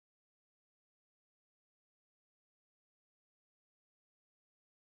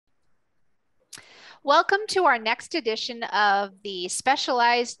Welcome to our next edition of the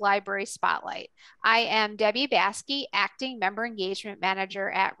Specialized Library Spotlight. I am Debbie Baaske, Acting Member Engagement Manager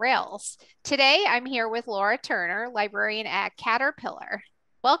at Rails. Today, I'm here with Laura Turner, librarian at Caterpillar.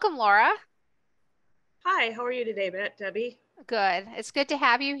 Welcome, Laura. Hi, how are you today, Debbie? Good. It's good to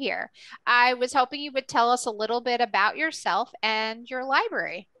have you here. I was hoping you would tell us a little bit about yourself and your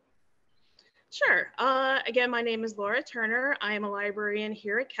library. Sure. Again, my name is Laura Turner. I am a librarian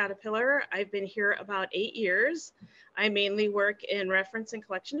here at Caterpillar. I've been here about 8 years. I mainly work in reference and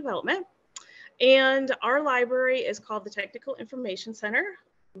collection development. And our library is called the Technical Information Center.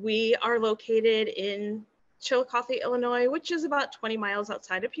 We are located in Chillicothe, Illinois, which is about 20 miles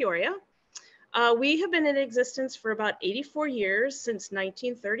outside of Peoria. We have been in existence for about 84 years, since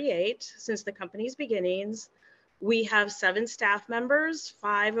 1938, since the company's beginnings. We have 7 staff members,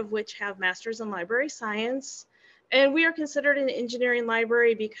 5 of which have masters in library science. And we are considered an engineering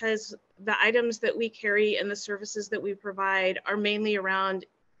library because the items that we carry and the services that we provide are mainly around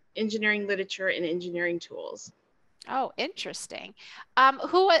engineering literature and engineering tools. Oh, interesting.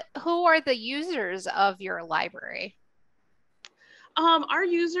 Who are the users of your library? Our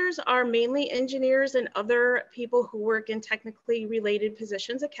users are mainly engineers and other people who work in technically related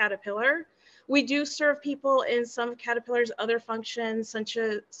positions at Caterpillar. We do serve people in some of Caterpillar's other functions, such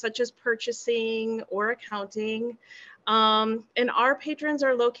as purchasing or accounting. And our patrons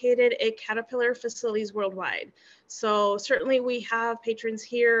are located at Caterpillar facilities worldwide. So certainly we have patrons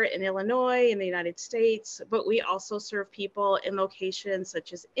here in Illinois, in the United States, but we also serve people in locations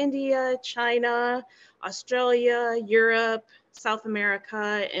such as India, China, Australia, Europe, South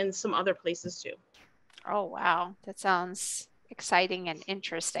America, and some other places too. Oh, wow. That sounds exciting and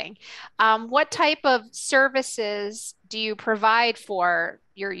interesting. What type of services do you provide for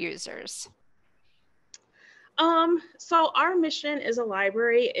your users? So our mission as a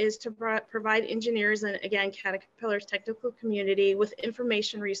library is to provide engineers and again, Caterpillar's technical community with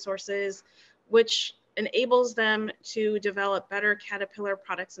information resources, which enables them to develop better Caterpillar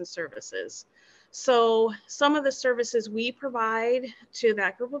products and services. So some of the services we provide to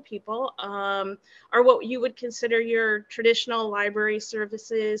that group of people are what you would consider your traditional library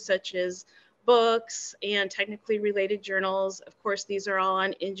services, such as books and technically related journals. Of course, these are all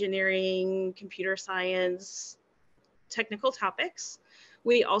on engineering, computer science, technical topics.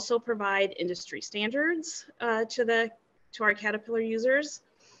 We also provide industry standards to our Caterpillar users.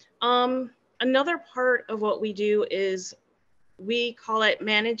 Another part of what we do is we call it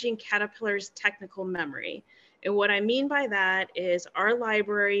managing Caterpillar's technical memory. And what I mean by that is our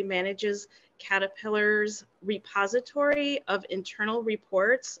library manages Caterpillar's repository of internal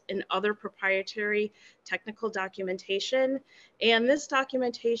reports and other proprietary technical documentation. And this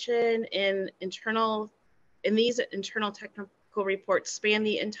documentation and these internal technical reports span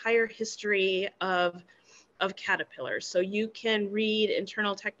the entire history of Caterpillar. So you can read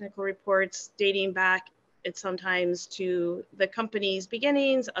internal technical reports dating back sometimes to the company's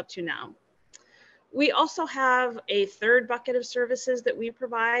beginnings up to now. We also have a third bucket of services that we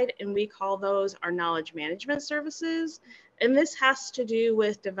provide, and we call those our knowledge management services. And this has to do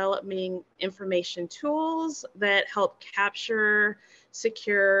with developing information tools that help capture,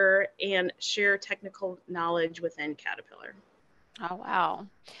 secure, and share technical knowledge within Caterpillar. Oh, wow.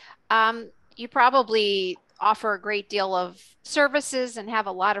 You probably offer a great deal of services and have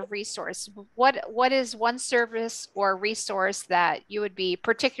a lot of resource. What is one service or resource that you would be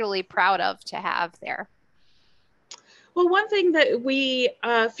particularly proud of to have there? Well, one thing that we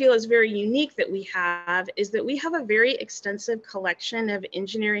feel is very unique that we have is that we have a very extensive collection of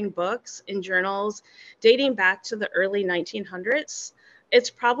engineering books and journals dating back to the early 1900s. It's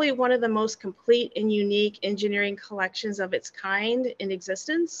probably one of the most complete and unique engineering collections of its kind in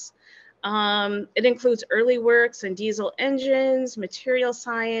existence. It includes early works in diesel engines, material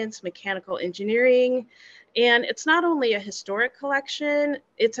science, mechanical engineering, and it's not only a historic collection,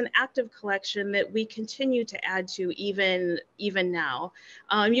 it's an active collection that we continue to add to even now.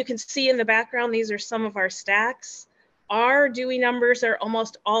 You can see in the background, these are some of our stacks. Our Dewey numbers are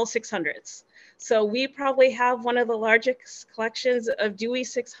almost all 600s. So we probably have one of the largest collections of Dewey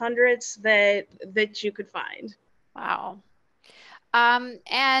 600s that you could find. Wow.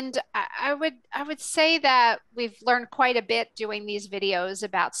 And I would say that we've learned quite a bit doing these videos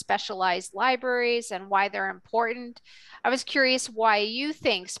about specialized libraries and why they're important. I was curious why you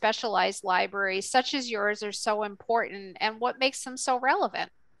think specialized libraries such as yours are so important and what makes them so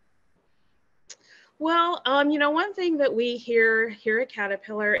relevant. Well, one thing that we hear here at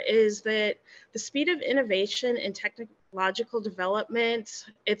Caterpillar is that the speed of innovation and technological development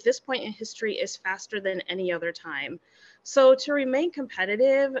at this point in history is faster than any other time. So to remain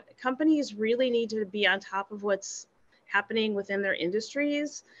competitive, companies really need to be on top of what's happening within their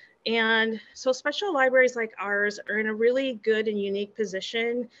industries. And so special libraries like ours are in a really good and unique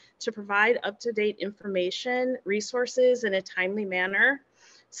position to provide up-to-date information, resources in a timely manner.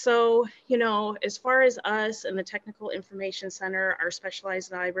 So, you know, as far as us and the Technical Information Center, our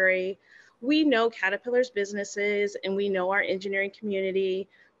specialized library, we know Caterpillar's businesses and we know our engineering community.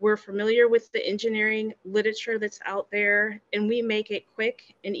 We're familiar with the engineering literature that's out there, and we make it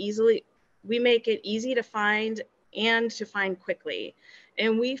quick and we make it easy to find and to find quickly.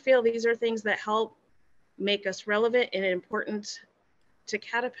 And we feel these are things that help make us relevant and important to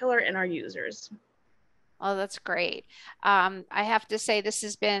Caterpillar and our users. Oh, that's great. I have to say, this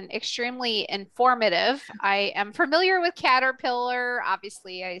has been extremely informative. I am familiar with Caterpillar.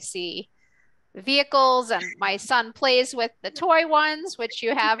 Obviously, I see the vehicles, and my son plays with the toy ones, which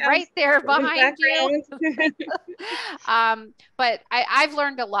you have right Yes, there in the behind you. background. But I've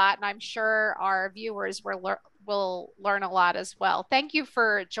learned a lot, and I'm sure our viewers will learn a lot as well. Thank you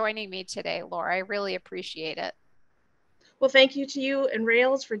for joining me today, Laura. I really appreciate it. Well, thank you to you and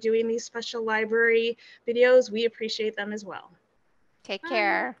Rails for doing these special library videos. We appreciate them as well. Take Bye.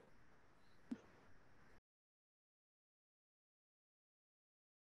 care.